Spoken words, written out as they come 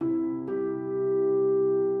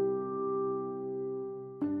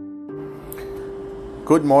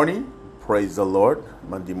Good morning. Praise the Lord.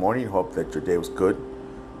 Monday morning. Hope that your day was good.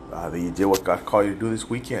 That you did what God called you to do this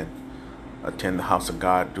weekend. Attend the house of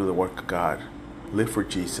God. Do the work of God. Live for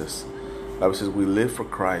Jesus. The Bible says we live for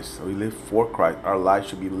Christ. We live for Christ. Our lives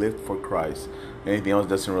should be lived for Christ. Anything else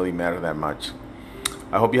doesn't really matter that much.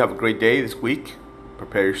 I hope you have a great day this week.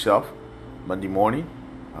 Prepare yourself. Monday morning.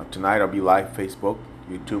 Tonight I'll be live Facebook,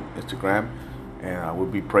 YouTube, Instagram. And we'll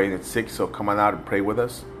be praying at 6. So come on out and pray with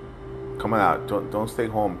us. Come on out. Don't stay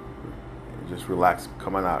home. Just relax.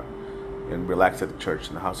 Come on out and relax at the church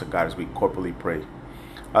in the house of God as we corporately pray.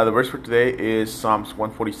 The verse for today is Psalms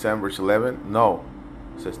 147 verse 11. No.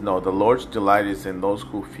 It says, no, the Lord's delight is in those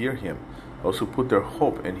who fear Him, those who put their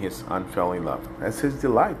hope in His unfailing love. That's His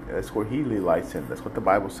delight. That's where He delights in. That's what the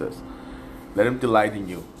Bible says. Let Him delight in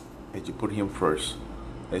you as you put Him first,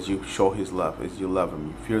 as you show His love, as you love Him,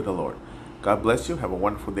 you fear the Lord. God bless you. Have a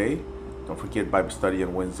wonderful day. Don't forget Bible study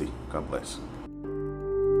on Wednesday. God bless.